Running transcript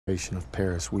Of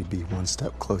Paris, we'd be one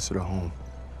step closer to home.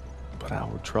 But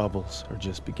our troubles are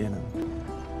just beginning.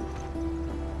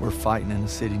 We're fighting in the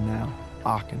city now,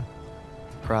 Aachen.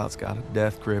 The crowd's got a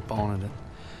death grip on it, and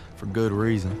for good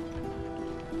reason.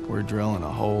 We're drilling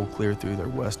a hole clear through their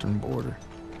western border.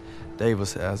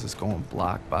 Davis has us going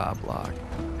block by block,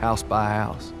 house by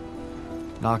house.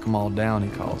 Knock 'em all down, he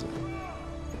calls it.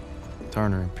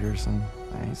 Turner and Pearson,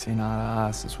 they ain't seen eye to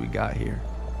eye since we got here.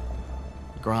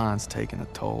 The grind's taking a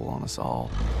toll on us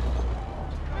all.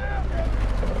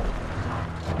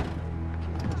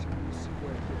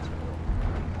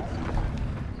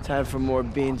 Time for more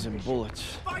beans and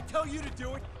bullets. If I tell you to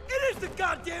do it, it is the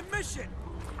goddamn mission!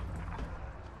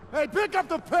 Hey, pick up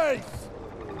the pace!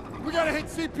 We gotta hit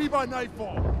CP by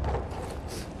nightfall.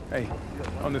 Hey,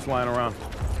 on this line around.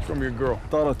 Show me your girl.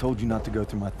 Thought I told you not to go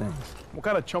through my things. What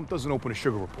kind of chump doesn't open a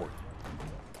sugar report?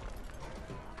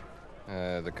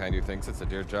 The kind who thinks it's a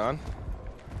Dear John.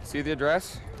 See the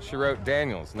address? She wrote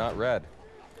Daniels, not Red.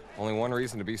 Only one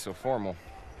reason to be so formal.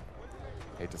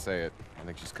 Hate to say it, I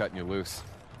think she's cutting you loose.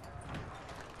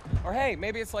 Or hey,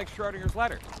 maybe it's like Schrodinger's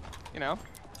letter. You know,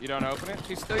 you don't open it,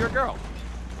 she's still your girl.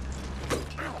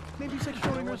 Maybe it's like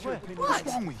Schrodinger's letter. What's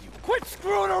wrong with you? Quit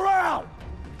screwing around!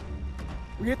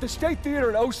 We hit the State Theater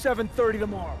at 07:30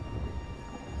 tomorrow.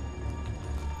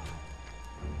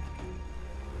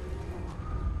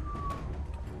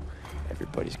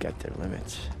 Everybody's got their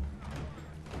limits.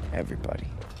 Everybody.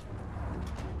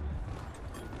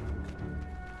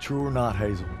 True or not,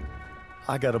 Hazel,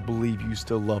 I gotta believe you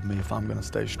still love me if I'm gonna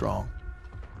stay strong.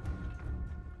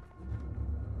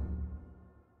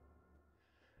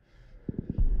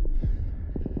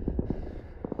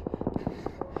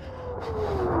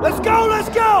 Let's go, let's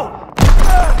go!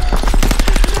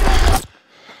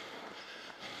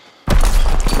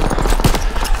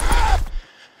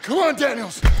 Come on,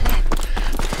 Daniels!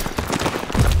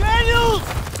 Daniels!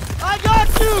 I got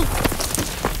you!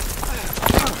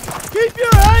 Keep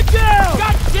your head down!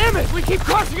 God damn it! We keep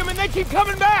crushing them and they keep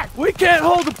coming back! We can't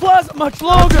hold the plaza much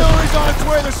longer! Artillery's on its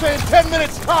way, they're saying 10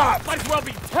 minutes top! Might as well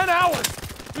be 10 hours!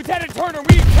 Lieutenant Turner,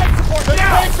 we need tank support The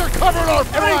now! tanks are covering our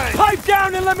Everybody flank! pipe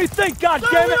down and let me think,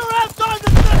 goddammit! We don't have time to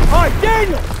think! Alright,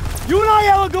 Daniel! You and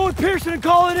I will go with Pearson and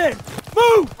call it in!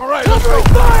 Move! Alright, let's go!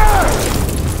 Fire!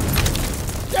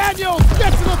 Daniels,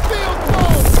 get to the field,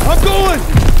 go! I'm going!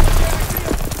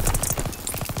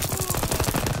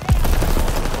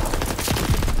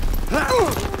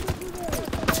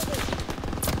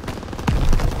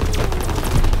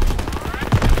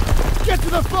 Get to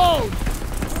the phone!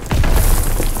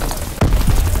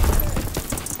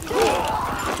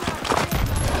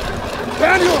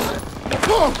 Daniels!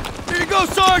 Here you go,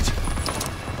 Sarge!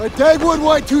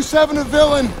 WWII 27 to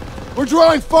Villain. We're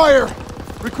drawing fire.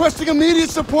 Requesting immediate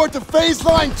support to phase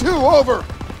line 2, over.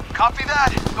 Copy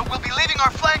that, but we'll be leaving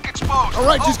our flank exposed. All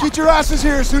right, just get your asses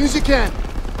here as soon as you can.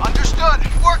 Understood.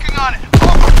 Working on it.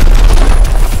 Over.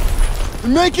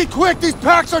 And make it quick, these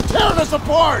packs are tearing us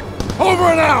apart! Over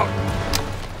and out!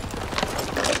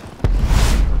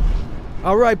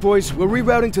 All right, boys, we're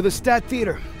rerouting to the Stat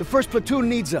Theater. The first platoon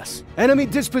needs us. Enemy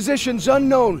dispositions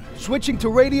unknown. Switching to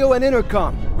radio and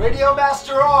intercom. Radio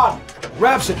master on!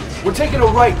 Rapson, we're taking a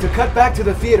right to cut back to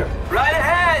the theater. Right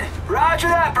ahead! Roger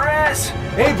that, Perez!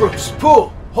 Abrams,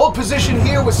 Poole, hold position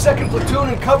here with 2nd platoon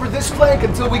and cover this flank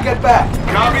until we get back.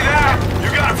 Copy that! You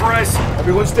got it, Perez!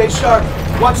 Everyone stay sharp.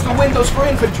 Watch the windows for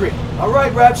infantry. All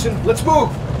right, Rapson, let's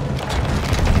move.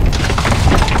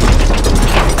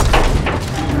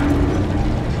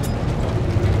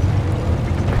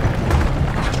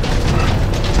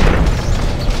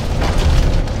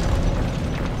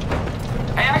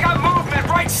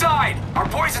 Side. Our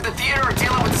boys at the theater are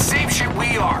dealing with the same shit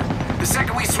we are. The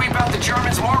second we sweep out the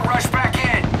Germans, more rush back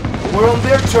in. We're on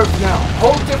their turf now.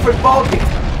 Whole different ballgame.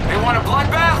 They want a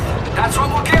bloodbath? That's what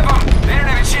we'll give them. They don't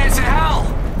have a chance in hell.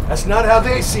 That's not how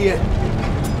they see it.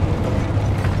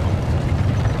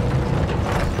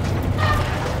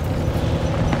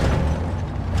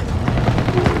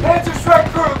 Panzer strike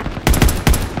crew!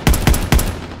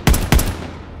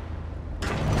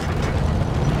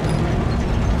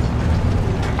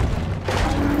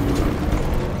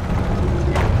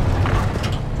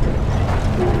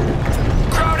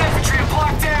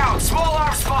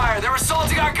 They're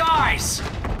assaulting our guys!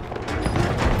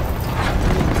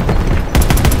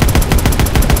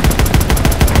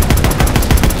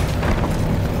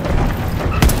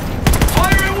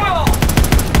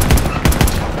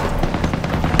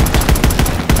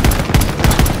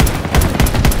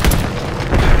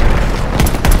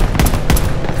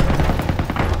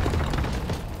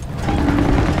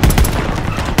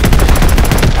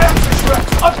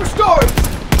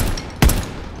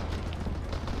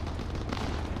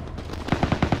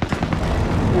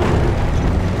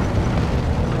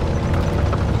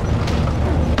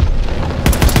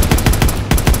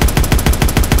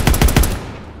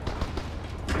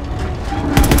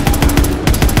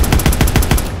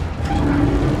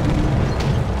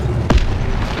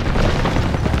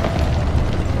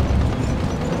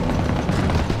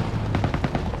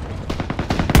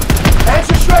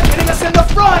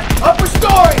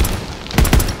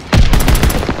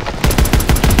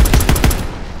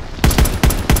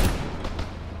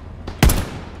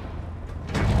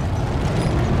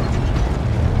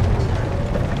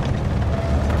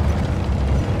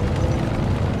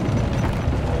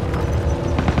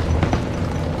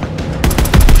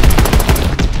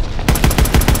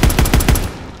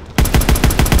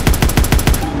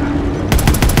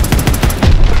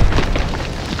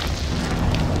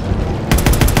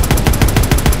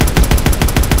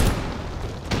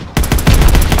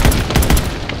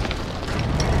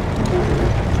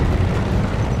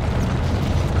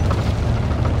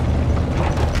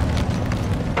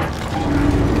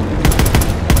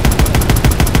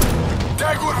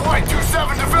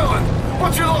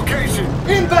 location.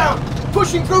 Inbound!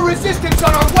 Pushing through resistance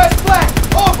on our west flank!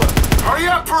 Over! Hurry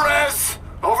up, Perez!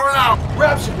 Over and out.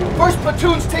 Rapture, first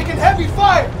platoon's taking heavy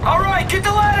fire! Alright, get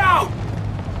the lead out!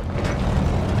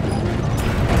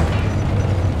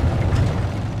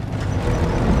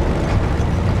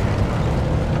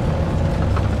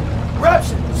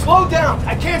 Rapture, slow down!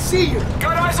 I can't see you!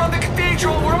 Got eyes on the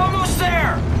cathedral, we're almost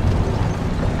there!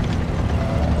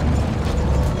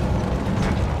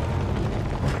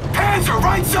 Panzer,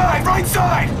 right side, right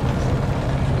side!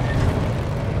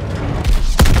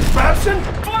 Rapson?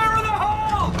 Fire in the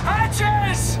hole!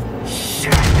 Hatches!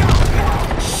 Shit! No!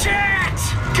 Shit!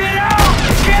 Get out!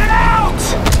 Get out!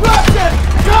 Rapson!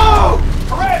 Go!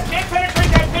 Perez, can't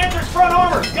penetrate that Panther's front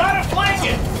armor. Gotta flank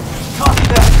it. Copy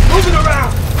that. Move it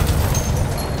around!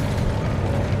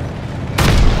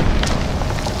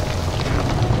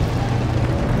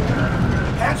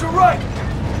 Hands are right!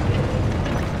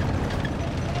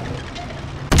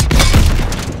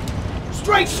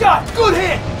 Straight shot! Good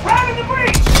hit! Round in the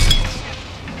breach.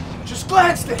 Just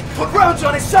glanced it! Put rounds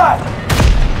on his side!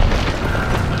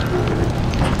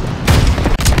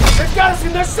 They've got us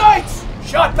in their sights!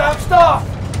 Shot bounced off!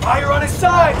 Fire on his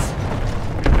sides!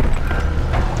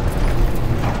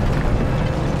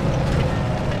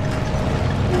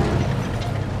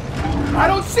 I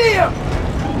don't see him!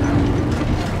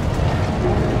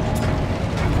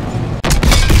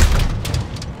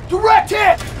 Direct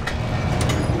hit!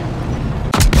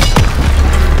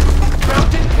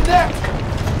 Round didn't connect!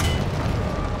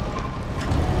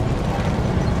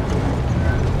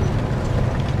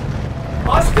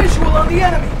 Lost visual on the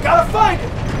enemy! Gotta find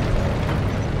him!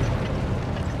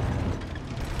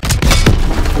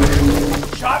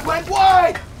 Shot went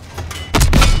wide!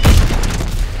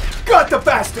 Got the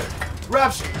bastard!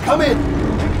 Rapson, come in!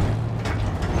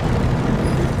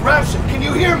 Rapson, can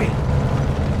you hear me?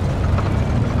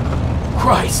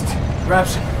 Christ!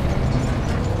 Rapson,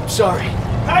 I'm sorry.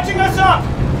 Patching us up.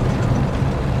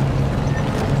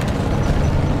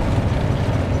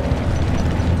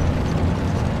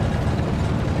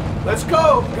 Let's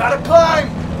go! Gotta climb!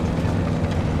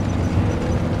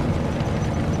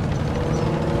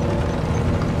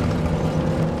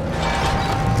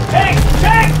 Hey,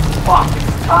 tank! Fuck!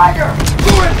 Tiger!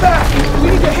 Lure it back! We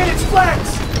need to hit its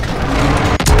flanks!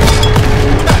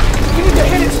 We need to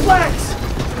hit its flanks!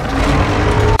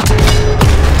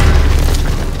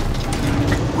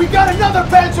 We got another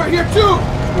Panzer here too!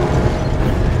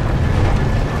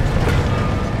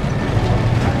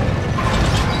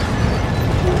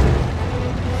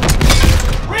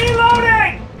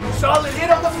 Reloading! Solid hit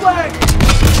on the flank!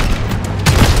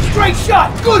 Straight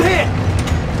shot! Good hit!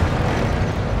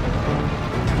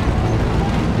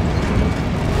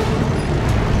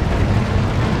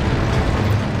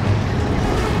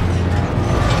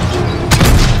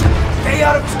 Stay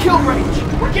out of his kill range!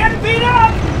 We're getting beat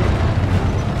up!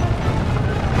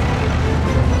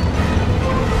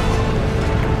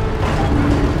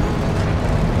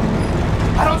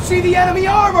 I don't see the enemy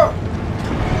armor!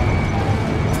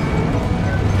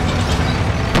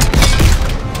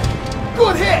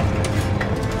 Good hit!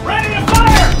 Ready to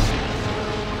fire!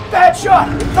 Bad shot!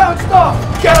 It bounced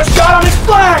off! Get a shot on his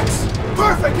flanks!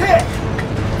 Perfect hit!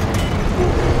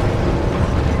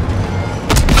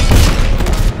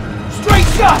 Straight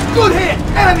shot! Good hit!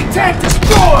 Enemy tank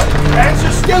destroyed! Tanks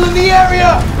are still in the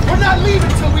area! We're not leaving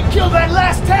till we kill that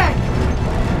last tank!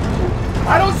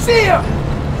 I don't see him!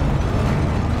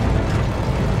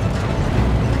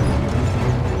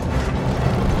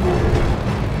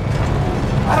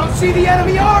 I don't see the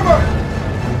enemy armor!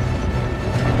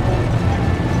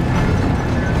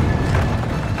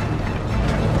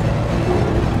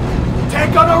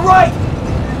 Tank on our right!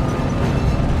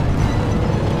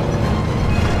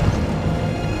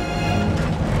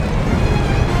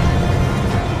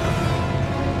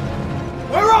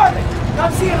 Where are they?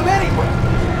 Not seeing them anywhere!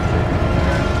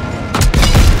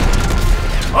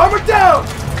 Armor down!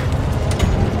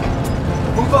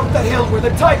 Move up the hill where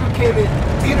the Tiger came in.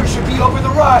 Theater should be over the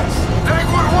rise.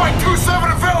 Dagwood White 27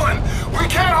 to Villain! We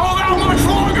can't hold out much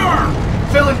longer!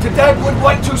 Villain to Dagwood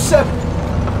White 27.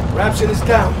 Rapson is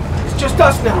down. It's just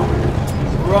us now.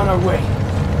 We're on our way.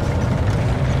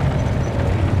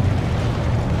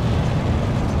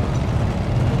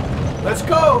 Let's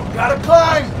go! Gotta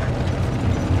climb!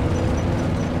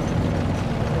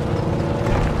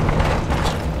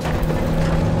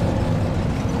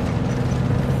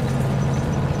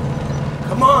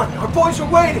 Come on, our boys are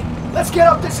waiting! Let's get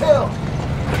up this hill!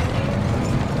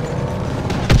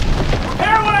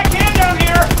 Repair what I can down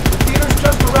here! The theater's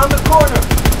just around the corner!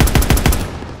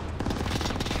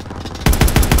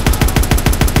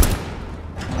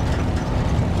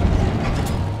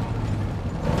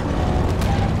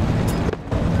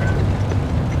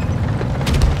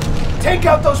 Take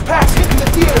out those packs hitting the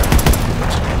theater!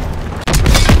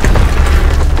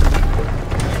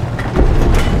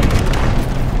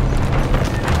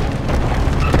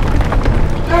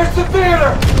 There's the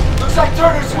theater! Looks like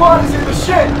Turner's squad is in the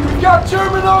shed! We've got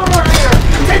German armor here!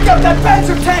 Take out that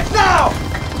Panzer tank now!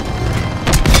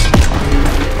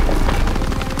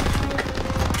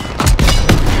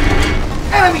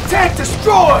 Enemy tank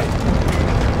destroyed!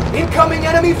 Incoming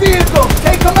enemy vehicle!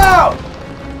 Take them out!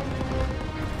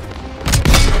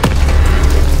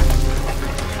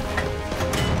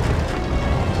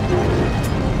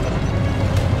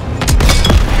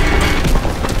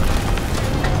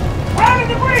 Out of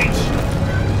the breach!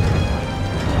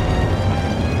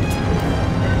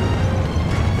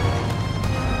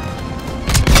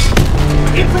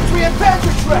 Infantry and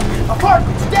Panzer Trek!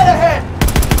 Apartments dead ahead!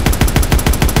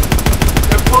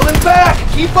 They're pulling back!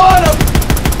 Keep on them!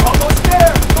 Almost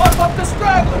there! Mark up the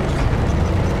stragglers!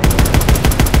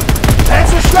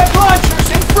 Panzer Trek launchers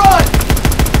in front!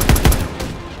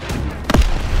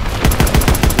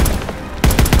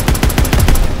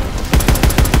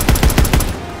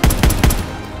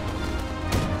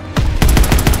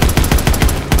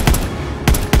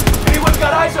 Anyone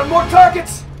got eyes on more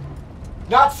targets?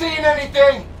 Not seeing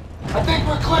anything. I think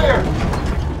we're clear.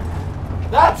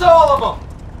 That's all of them.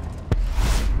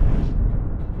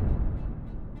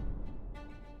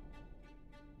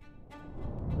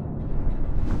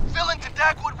 Villain to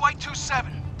Dagwood White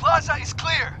 27. Plaza is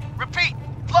clear. Repeat,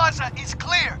 Plaza is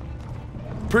clear.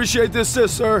 Appreciate the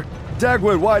assist, sir.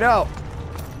 Dagwood, white out.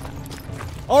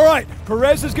 All right,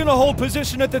 Perez is gonna hold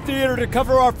position at the theater to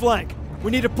cover our flank.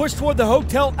 We need to push toward the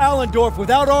Hotel Allendorf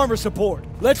without armor support.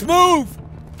 Let's move!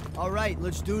 All right,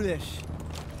 let's do this.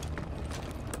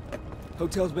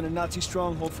 Hotel's been a Nazi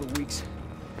stronghold for weeks.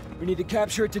 We need to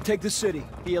capture it to take the city.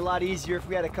 Be a lot easier if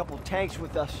we had a couple tanks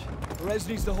with us. Perez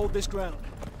needs to hold this ground.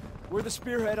 We're the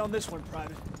spearhead on this one,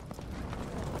 Private.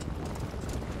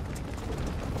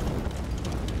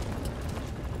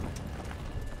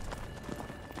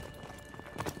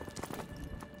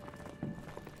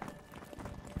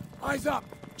 Eyes up!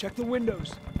 Check the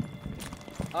windows.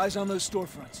 Eyes on those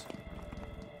storefronts.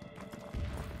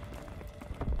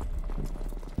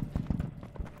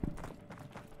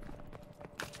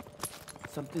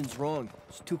 Something's wrong.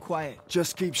 It's too quiet.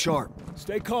 Just keep sharp.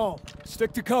 Stay calm.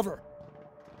 Stick to cover.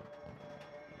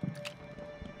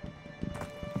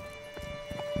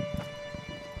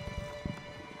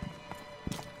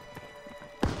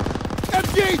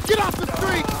 MG, get off the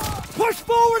street! Push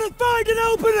forward and find an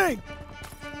opening!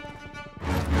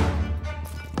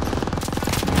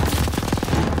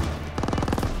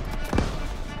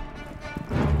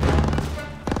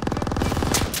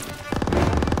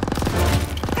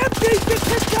 MG, get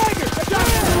his dagger!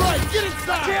 That's right, get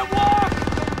inside! Can't walk!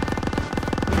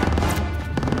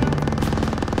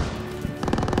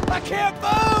 I can't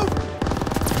move!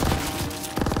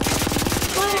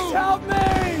 Please help me!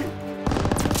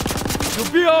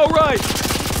 You'll be all right.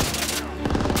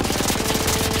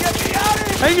 Get me out of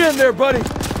here! Hang in there, buddy.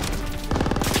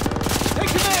 Take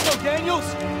commando, Daniels!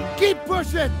 Keep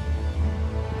pushing!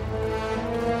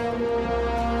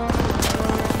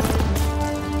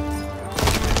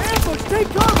 Ambush, take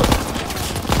cover!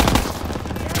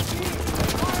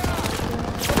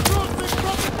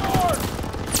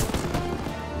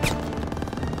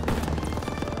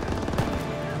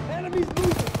 Enemies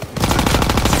moving!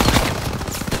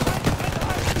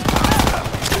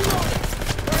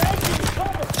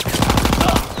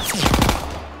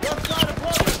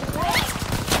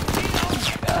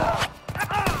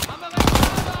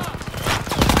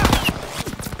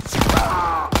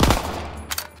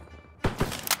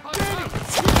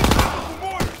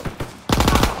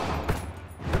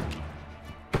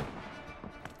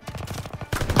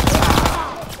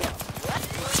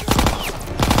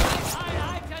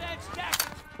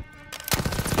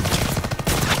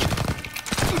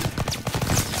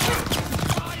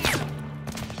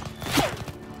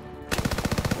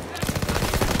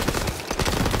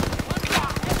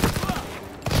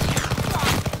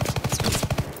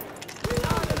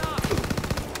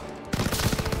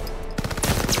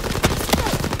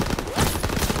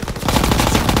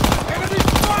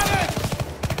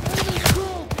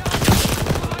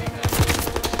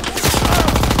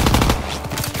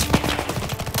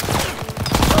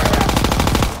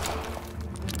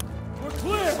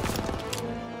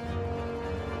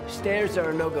 Stairs are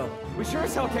a no-go. We sure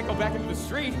as hell can't go back into the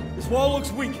street. This wall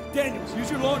looks weak. Daniels, use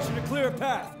your launcher to clear a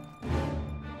path.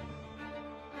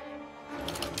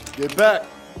 Get back.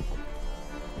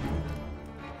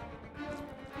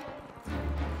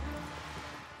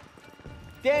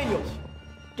 Daniels,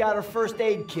 got our first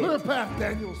aid kit. Clear a path,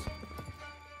 Daniels.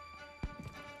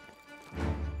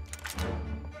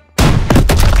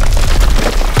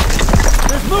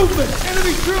 moving!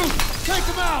 Enemy troops! Take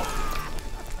them out!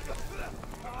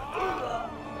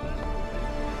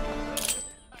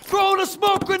 Throwing a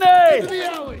smoke grenade! Into the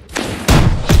alley!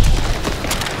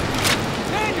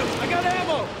 Daniels, I got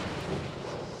ammo!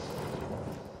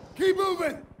 Keep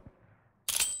moving!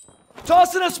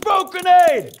 Tossing a smoke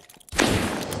grenade!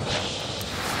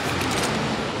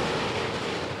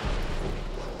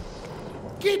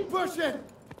 Keep pushing!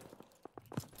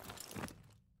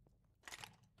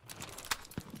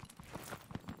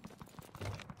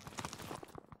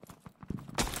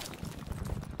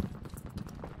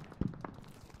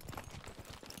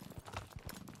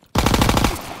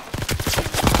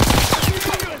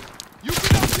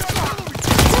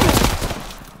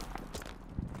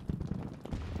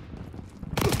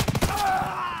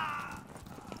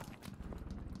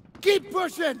 Keep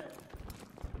pushing!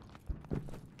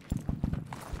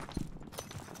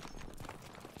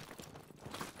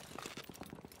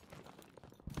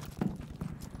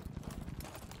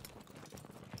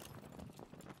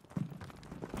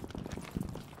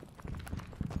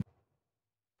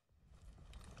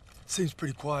 Seems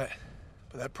pretty quiet,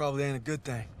 but that probably ain't a good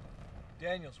thing.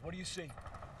 Daniels, what do you see?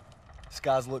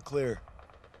 Skies look clear.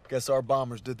 Guess our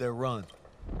bombers did their run.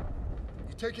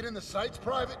 You taking in the sights,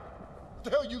 Private? What the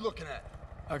hell are you looking at?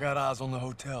 I got eyes on the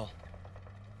hotel.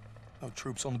 No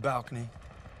troops on the balcony.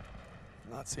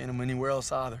 Not seeing them anywhere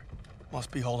else either. Must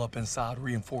be holed up inside,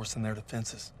 reinforcing their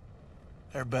defenses.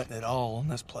 They're betting it all on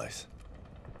this place.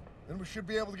 Then we should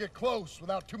be able to get close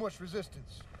without too much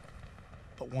resistance.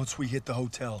 But once we hit the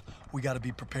hotel, we gotta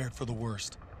be prepared for the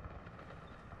worst.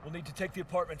 We'll need to take the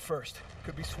apartment first.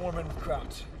 Could be swarming with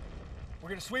crowds. We're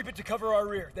gonna sweep it to cover our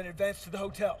rear, then advance to the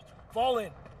hotel. Fall in.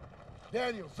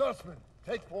 Daniel, Zussman,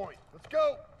 take point. Let's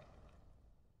go!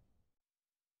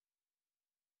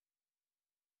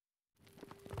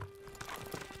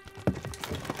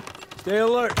 Stay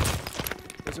alert.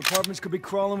 Those apartments could be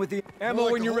crawling with the ammo More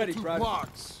like when a you're whole ready, 2 Private.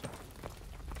 blocks.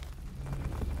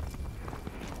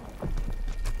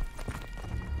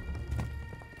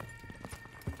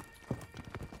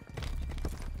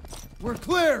 We're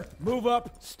clear! Move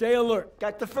up, stay alert.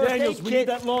 Got the first Daniels, aid we kit. need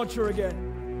that launcher again.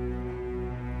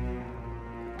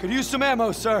 Could use some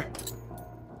ammo, sir.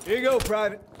 Here you go,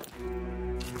 Private.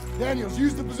 Daniels,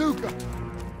 use the bazooka!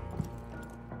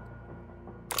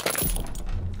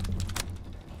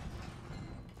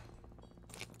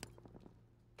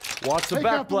 Watch the Take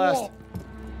out the backblast. wall.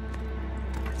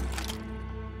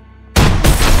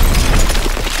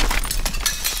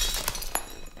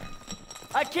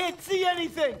 I can't see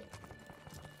anything!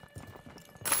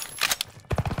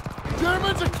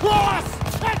 Germans across!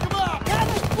 Take them out!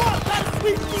 Gotta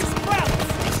sweep these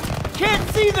crowds! Can't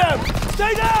see them!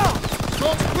 Stay down!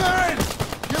 Smoke's clearing!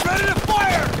 Get ready to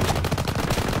fire!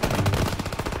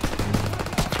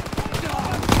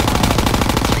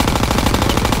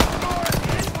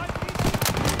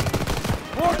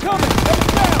 More coming! Head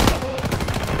down!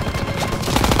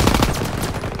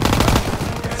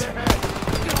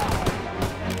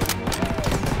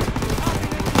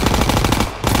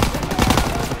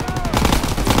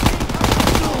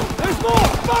 There's more!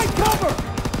 Find cover!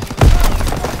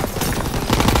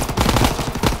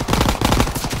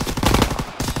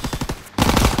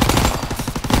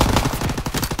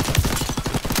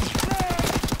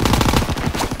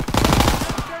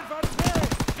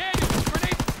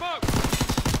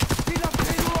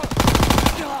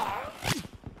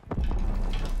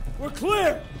 We're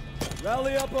clear!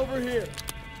 Rally up over here.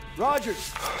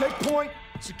 Rogers, take point,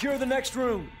 secure the next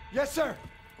room. Yes, sir!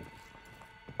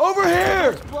 Over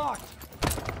here! Blocked!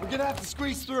 We're gonna have to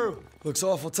squeeze through. Looks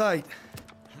awful tight.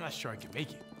 I'm not sure I can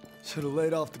make it. Should have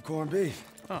laid off the corned beef.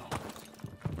 Oh,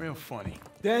 real funny.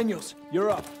 Daniels, you're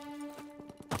up.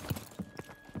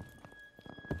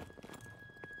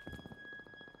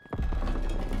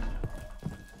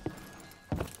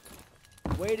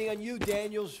 Waiting on you,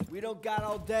 Daniels. We don't got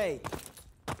all day.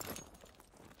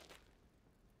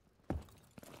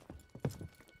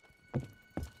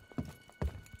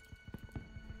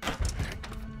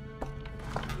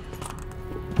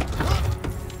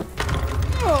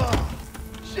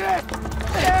 Shit!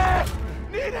 Yeah!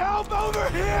 Need help over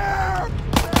here!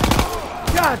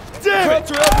 God damn it!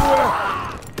 Cuts are everywhere!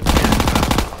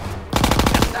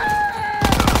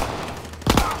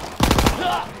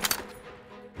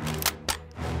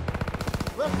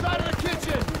 Left side of the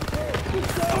kitchen!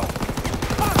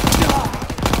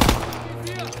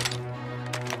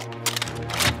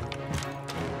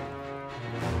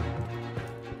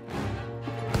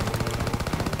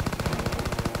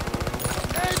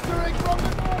 Entering from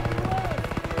the northwest!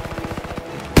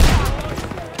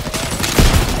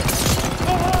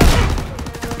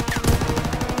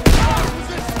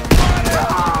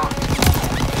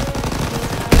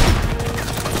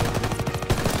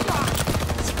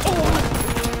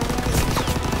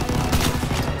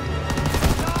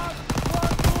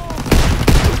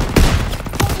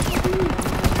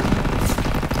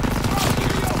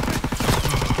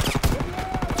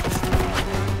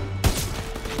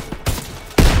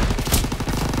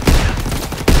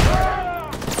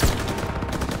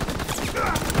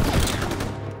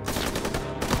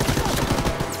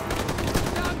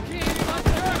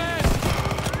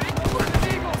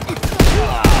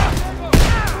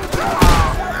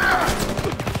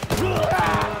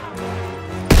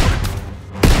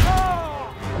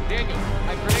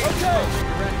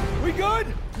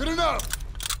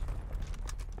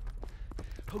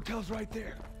 Styles right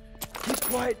there. Keep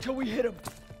quiet till we hit him.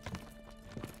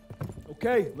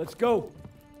 Okay, let's go.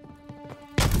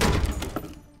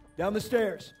 Down the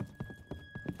stairs.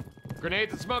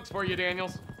 Grenades and smokes for you,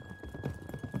 Daniels.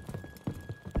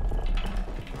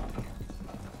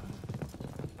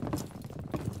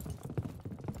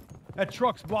 That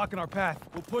truck's blocking our path.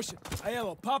 We'll push it.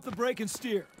 Aiello, pop the brake and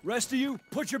steer. Rest of you,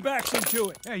 put your backs into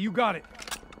it. Hey, you got it.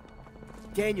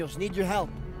 Daniels, need your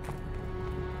help.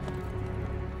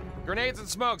 Grenades and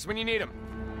smokes when you need them.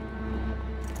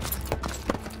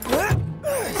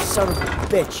 Son of a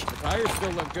bitch. Tires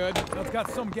still look good. It's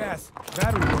got some gas.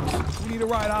 Battery works. We need a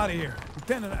ride out of here.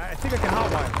 Lieutenant, I think I can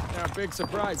hotwire. Yeah, big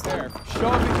surprise there.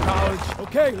 Show me college.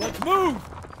 Okay, let's move.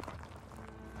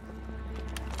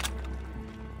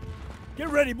 Get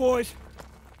ready, boys.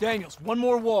 Daniels, one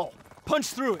more wall. Punch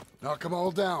through it. Knock them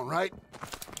all down, right?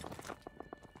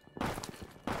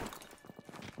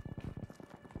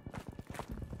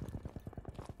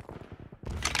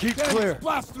 Keep clear.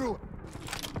 Blast through it.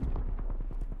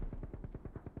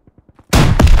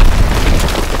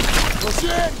 Push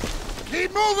in.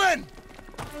 Keep moving.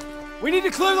 We need to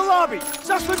clear the lobby.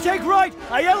 Sussman, take right.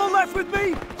 Aiello left with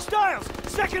me. Styles,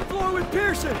 second floor with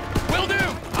Pearson. Will do.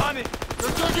 On it.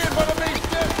 They're took in by the main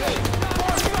staircase.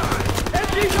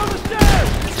 MG's on the stairs.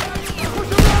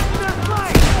 Push around to their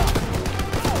flank.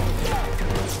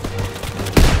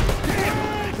 Damn!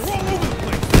 They're all over the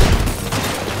place!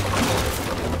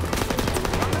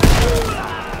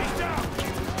 He's down!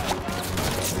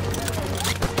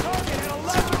 Target at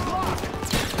 11 o'clock!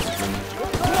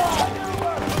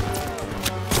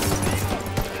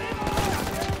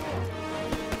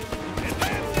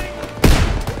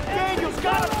 Daniels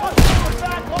got a punch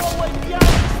back hallway beyond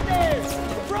the stairs.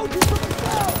 Approaching from the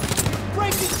south.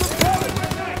 Breaking some cover.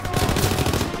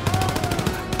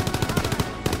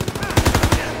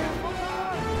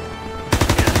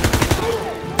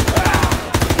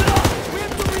 We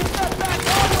have to reach that back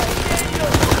hallway,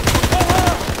 Daniels.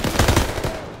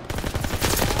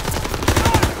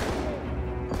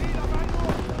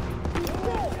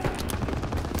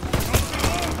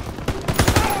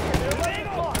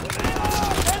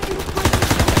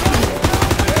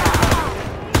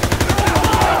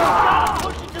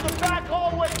 Pushing to the back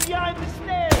hallway behind the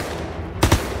stairs.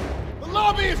 The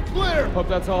lobby is clear. Hope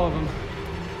that's all of them.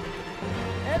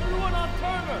 Everyone on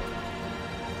Turner.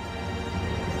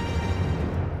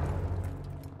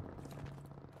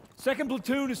 Second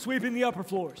platoon is sweeping the upper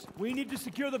floors. We need to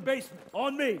secure the basement.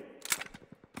 On me.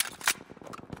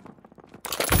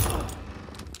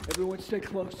 Everyone stay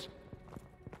close.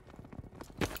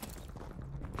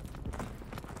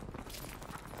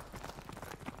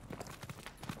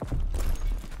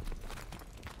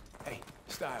 Hey,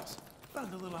 Styles,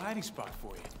 found a little hiding spot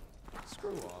for you.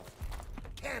 Screw off.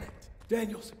 Can it?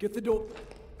 Daniels, get the door.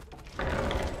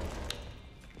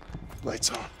 Lights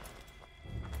on.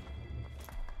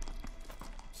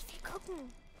 Ich will gucken.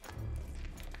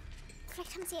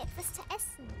 Vielleicht haben sie etwas zu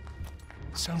essen.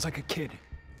 Sounds like a kid.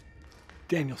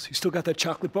 Daniels, you still got that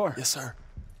chocolate bar? Yes, sir.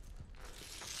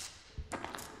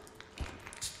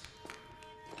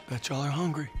 Bet y'all are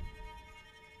hungry.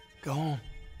 Go home.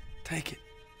 Take it.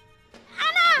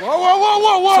 Whoa, whoa, whoa,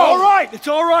 whoa, whoa! It's all right. It's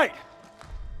all right.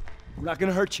 We're not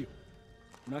gonna hurt you.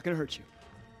 We're not gonna hurt you.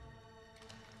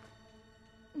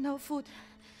 No food.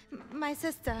 My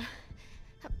sister.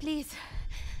 Please.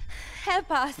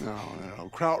 Help us. No.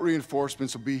 Kraut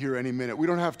reinforcements will be here any minute. We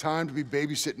don't have time to be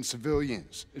babysitting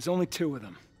civilians. There's only two of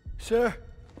them. Sir,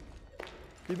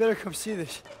 you better come see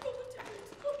this.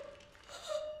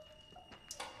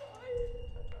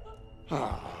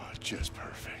 Oh, just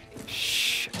perfect.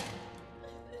 Shh.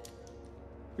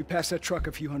 We passed that truck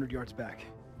a few hundred yards back.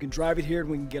 We can drive it here and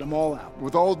we can get them all out.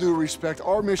 With all due respect,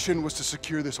 our mission was to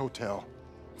secure this hotel.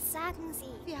 Was sagen Sie?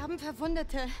 Wir haben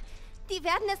Verwundete. Die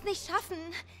werden es nicht schaffen.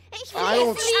 Ich I will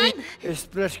don't es sie speak. an. Ich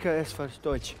spreche etwas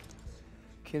Deutsch.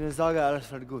 Keine Sorge, alles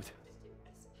wird gut.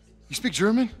 You speak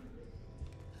German?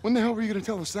 When the hell were you gonna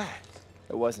tell us that?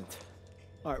 It wasn't.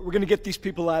 All right, we're gonna get these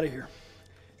people out of here.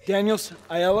 Daniels,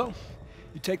 Aiello,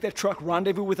 you take that truck,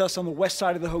 rendezvous with us on the west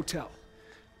side of the hotel.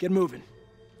 Get moving.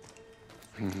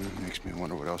 Makes me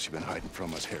wonder what else you've been hiding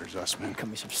from us, Herr Zussman. Cut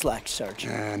me some slack,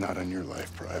 Sergeant. Nah, not on your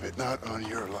life, Private. Not on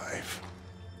your life.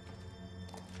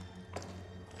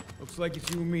 Looks like it's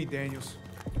you and me, Daniels.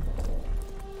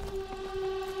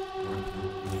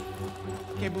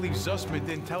 Can't believe Zussman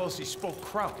didn't tell us he spoke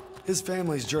Kraut. His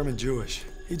family's German-Jewish.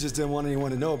 He just didn't want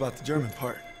anyone to know about the German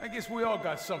part. I guess we all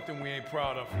got something we ain't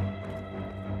proud of.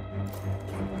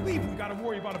 Leave, we gotta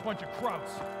worry about a bunch of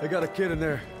Krauts. They got a kid in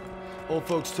there. Old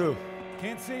folks, too.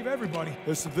 Can't save everybody.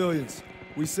 They're civilians.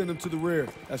 We send them to the rear.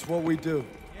 That's what we do.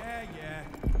 Yeah,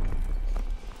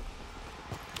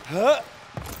 Huh?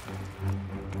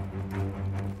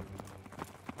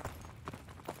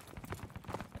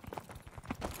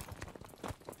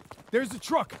 There's the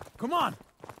truck. Come on.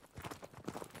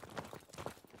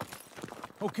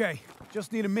 Okay,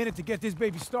 just need a minute to get this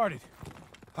baby started.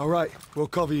 All right, we'll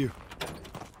cover you.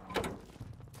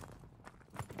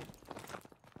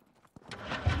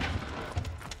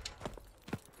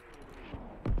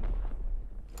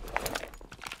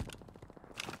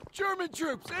 German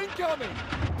troops incoming!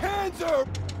 Panzer!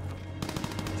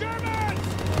 Germans!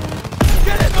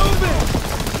 Get it moving!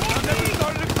 I've never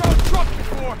started a ground truck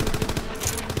before.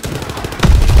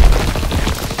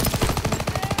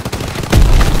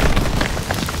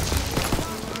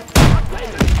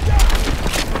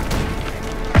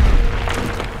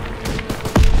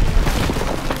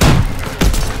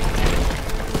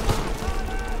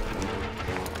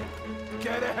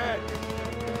 Get ahead!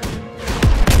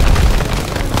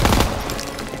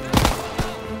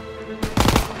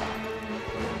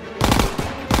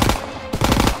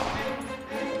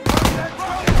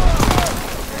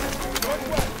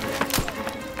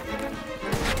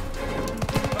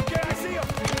 Okay, I see him!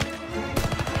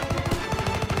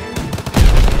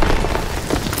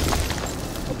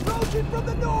 Approaching from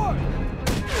the north!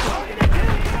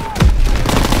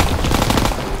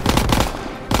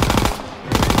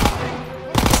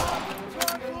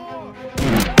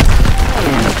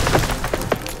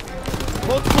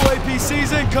 Multiple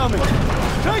APCs incoming!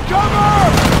 Take cover!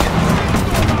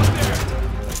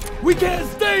 We can't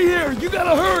stay here! You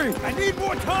gotta hurry! I need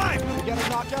more time! We gotta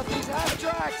knock out these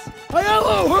half-tracks!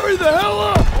 Hello, hurry the hell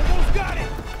up! Almost got it!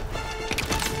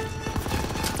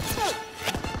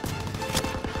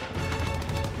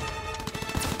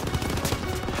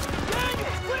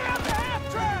 Daniels, clear out the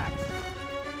half-tracks!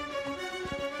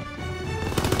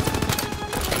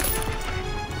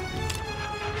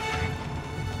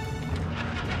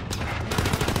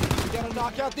 We gotta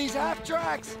knock out these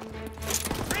half-tracks!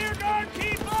 Rear guard,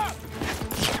 keep up!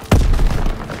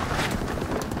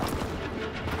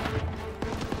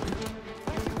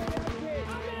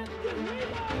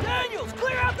 Daniels,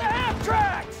 clear out the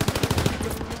half-tracks!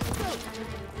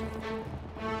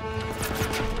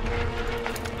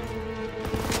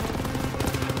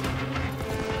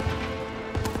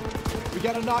 We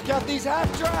gotta knock out these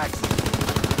half-tracks!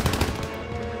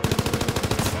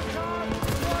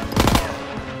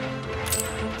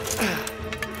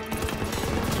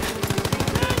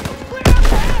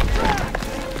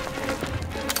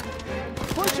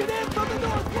 Pushing in from the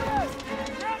northwest!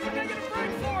 Grab the negative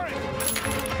brake for it!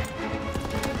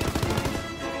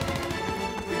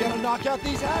 We gotta knock out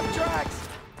these half-tracks!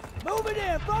 Moving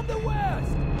in from the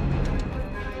west!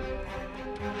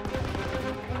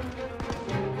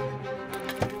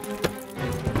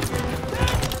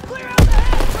 Daniels, clear out the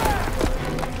half-tracks!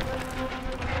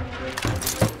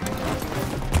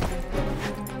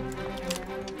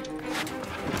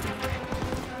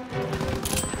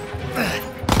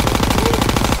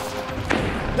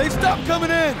 They've stopped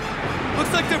coming in!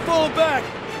 Looks like they're falling back!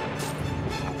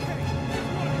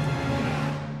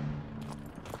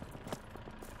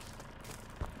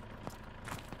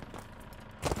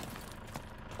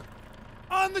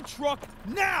 On the truck,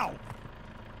 now!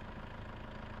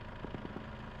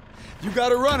 You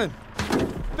got it running.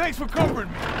 Thanks for covering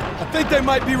me. I think they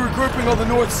might be regrouping on the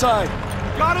north side.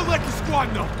 Gotta let the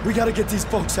squad know. We gotta get these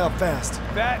folks out fast.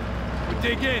 That, we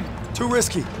dig in. Too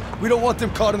risky. We don't want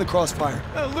them caught in the crossfire.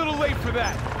 A little late for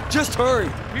that. Just hurry.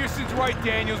 Pearson's right,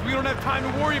 Daniels. We don't have time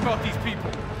to worry about these people.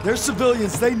 They're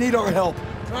civilians. They need our help.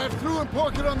 Drive through and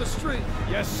park it on the street.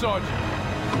 Yes, Sergeant.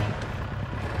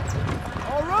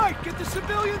 All right, get the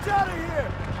civilians out of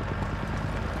here!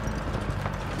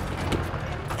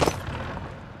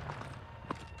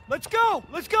 Let's go!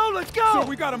 Let's go! Let's go! So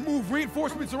we gotta move.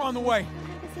 Reinforcements are on the way.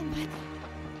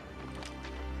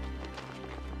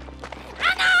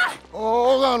 Oh,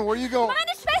 hold on, where you going?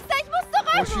 Meine Schwester, ich muss zur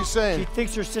What's she saying?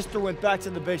 Thinks her sister went back to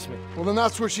the basement. Well, then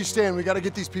that's where she's staying. We gotta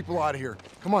get these people out of here.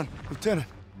 Come on. Lieutenant,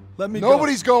 let me go.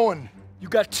 Nobody's going. You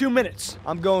got 2 minutes.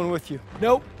 I'm going with you.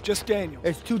 Nope, just Daniel.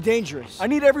 It's too dangerous. I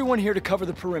need everyone here to cover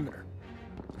the perimeter.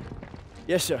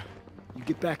 Yes, sir. You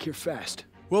get back here fast.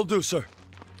 Will do, sir.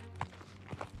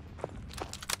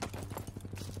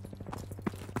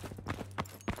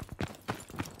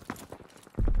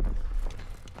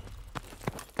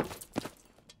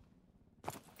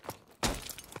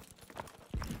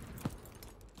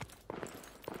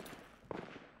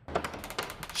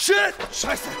 Shit!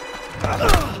 Scheiße!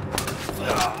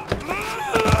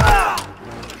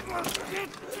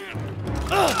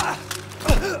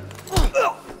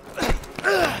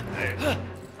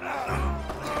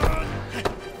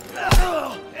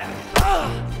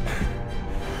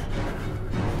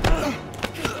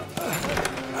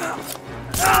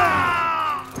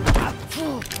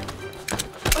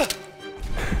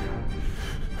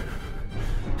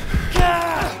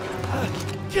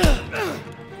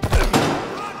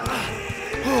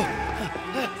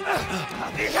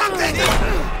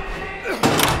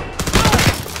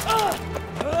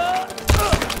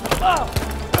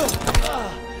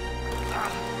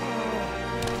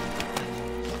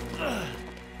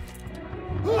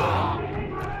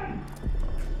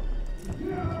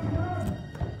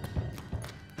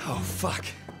 Fuck.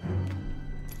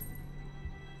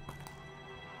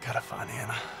 Gotta find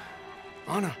Anna.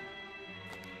 Anna!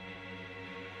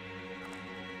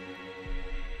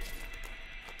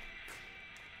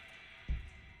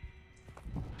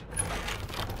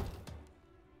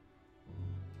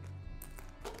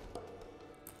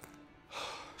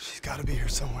 She's gotta be here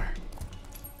somewhere.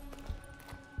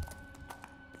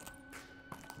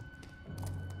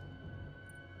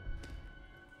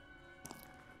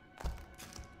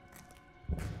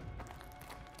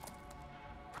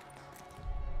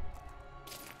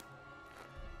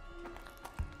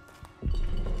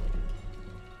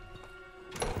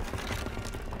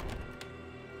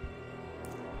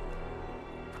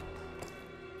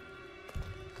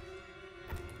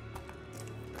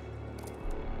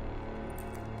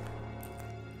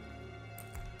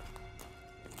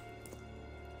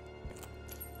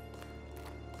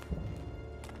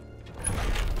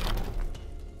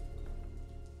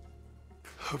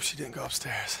 Hope she didn't go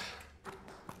upstairs.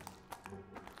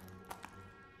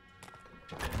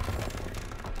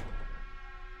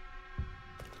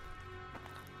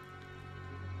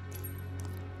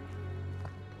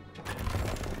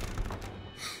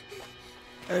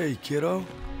 Hey, kiddo.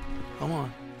 Come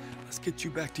on. Let's get you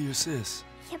back to your sis.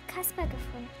 Ich habe Kasper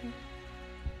gefunden.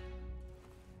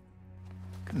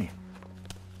 Come here.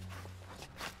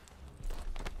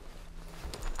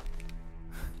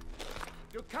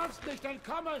 Du kannst nicht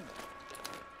entkommen!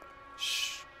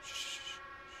 Shh.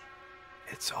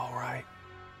 It's all right.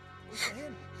 Wo ist er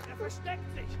hin? Er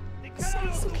versteckt sich. Den Das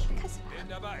Keller ist durchsuchen. okay, Kasper. Bin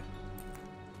dabei.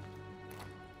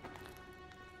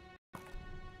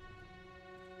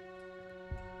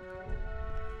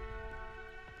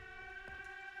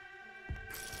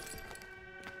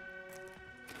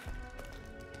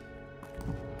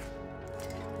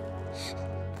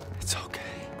 It's okay.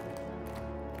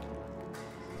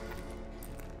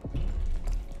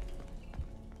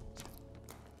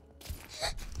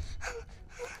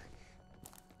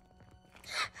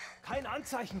 Kein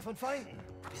Anzeichen von Feinden.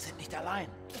 Wir sind nicht allein.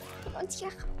 Und hier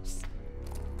raus.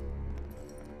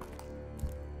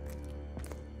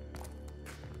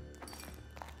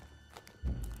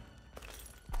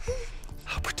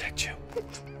 I'll protect you.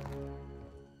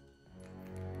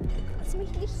 Lass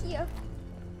mich nicht hier.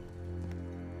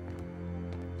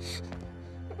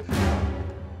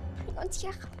 Bring uns hier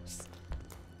raus.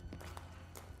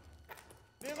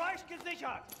 Bereich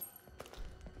gesichert.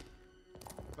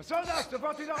 Was soll das?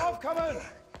 Sofort wieder aufkommen!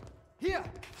 Hier!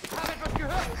 Ich habe etwas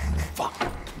gehört! Fuck.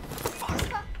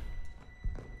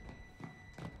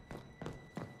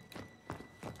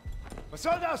 Was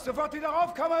soll das? Sofort wieder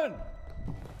aufkommen!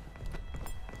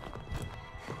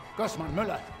 Gossmann,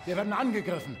 Müller, wir werden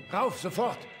angegriffen. Rauf,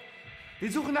 sofort!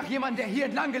 Wir suchen nach jemandem, der hier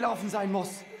entlang gelaufen sein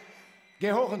muss.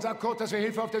 Geh hoch und sag Kurt, dass wir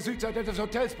Hilfe auf der Südseite des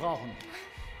Hotels brauchen.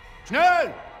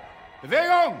 Schnell!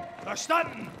 Bewegung!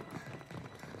 Verstanden!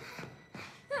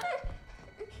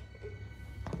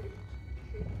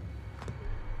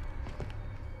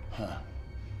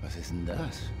 Was ist denn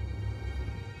das?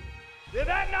 Wir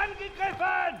werden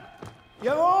angegriffen!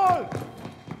 Jawohl!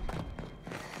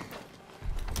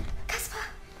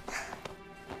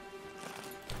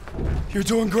 You're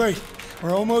doing great.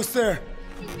 We're almost there.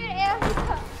 Ich will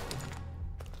Erika.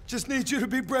 Just need you to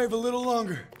be brave a little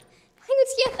longer. Bring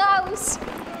uns hier raus.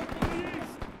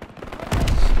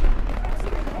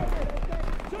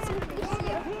 Sind nicht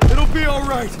hier. It'll be all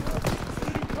right.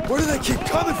 Where do they keep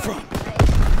coming from?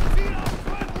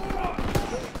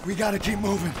 We gotta keep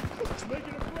moving.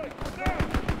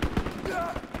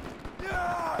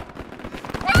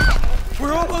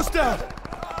 We're almost out.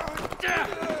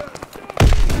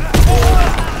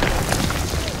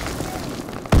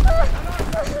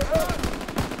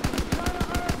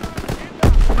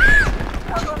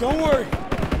 Don't worry.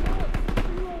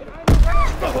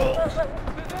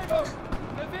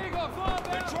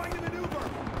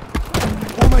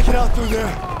 We'll make it out through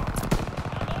there.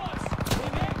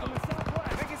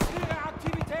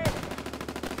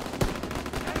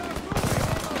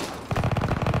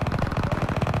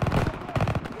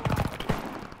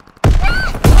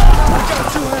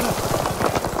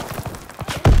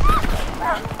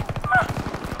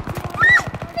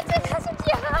 Bitte lass uns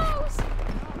hier raus.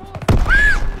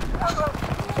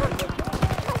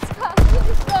 Kaspar,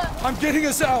 Hilfe. I'm getting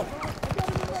us out.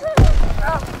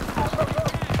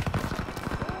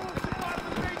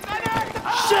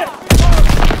 Shit!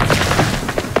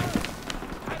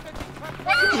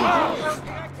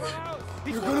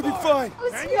 You're gonna be fine.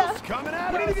 Aus hier. Coming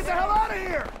at us! We need to get the hell out of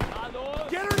here!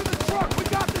 Get her to the truck! We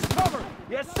got this covered!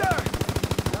 Yes, sir!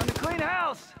 Time to clean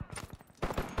house!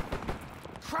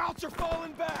 Krauts are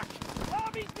falling back!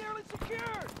 Lobby's nearly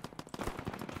secured!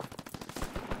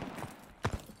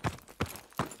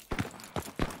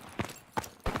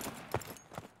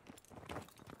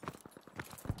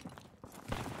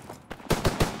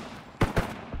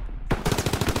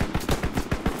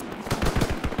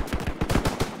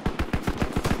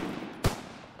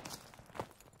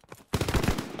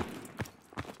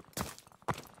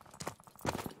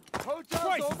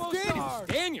 Christ, it's Daniels!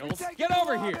 Daniels, get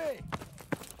over here!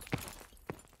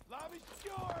 Lobby's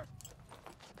secure!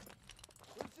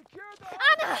 We've secured the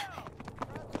Anna!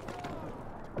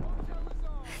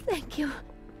 Thank you.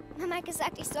 Mama hat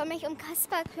gesagt, ich soll mich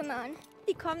Kaspar kümmern.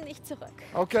 Die kommen nicht zurück.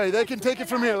 Okay, they can take it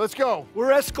from here. Let's go.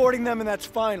 We're escorting them and that's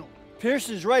final.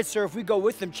 Pearson's right, sir. If we go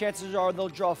with them, chances are they'll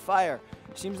draw fire.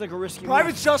 Seems like a risky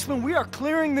Private move. Sussman, we are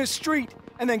clearing this street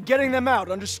and then getting them out,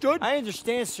 understood? I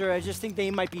understand, sir. I just think they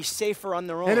might be safer on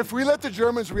their own. And if we let the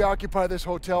Germans reoccupy this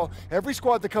hotel, every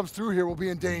squad that comes through here will be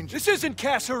in danger. This isn't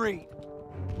Kasserine.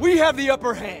 We have the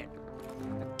upper hand.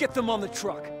 Now get them on the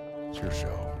truck. It's your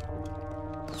show.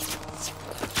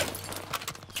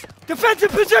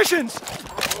 Defensive positions!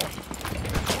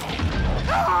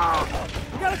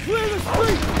 We gotta clear the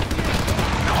street!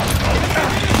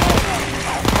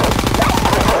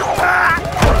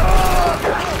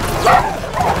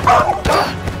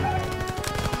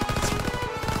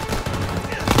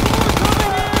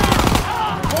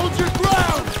 Hold your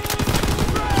ground!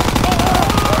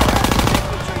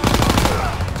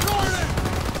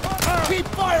 Keep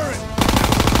firing!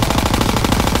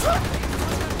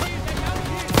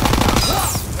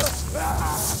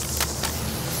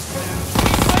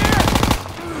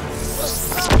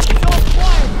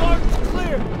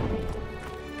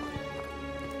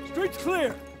 Street's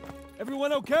clear.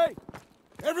 Everyone okay?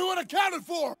 Everyone accounted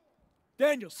for!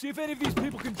 Daniel, see if any of these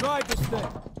people can drive this thing.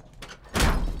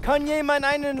 Kann jemand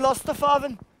einen Laster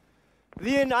fahren?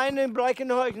 Wir in einen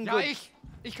Breckenhäusen. Ja,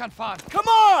 ich kann fahren. Come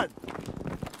on!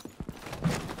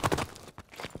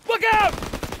 Look out!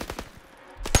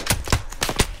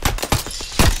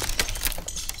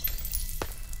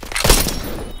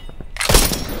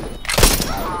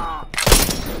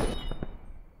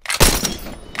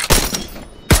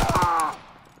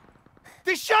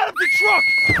 They shot up the truck!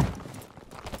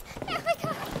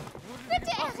 Erika!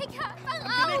 Bitte, Erika! Mach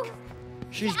auf!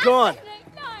 She's gone.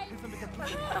 Nein!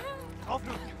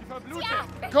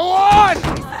 Go on!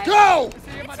 Go!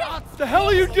 What the hell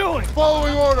are you doing?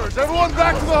 Following orders. Everyone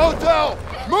back to the hotel!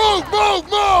 Move, move,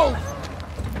 move!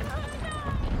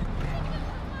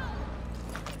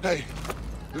 Hey,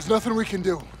 there's nothing we can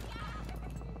do.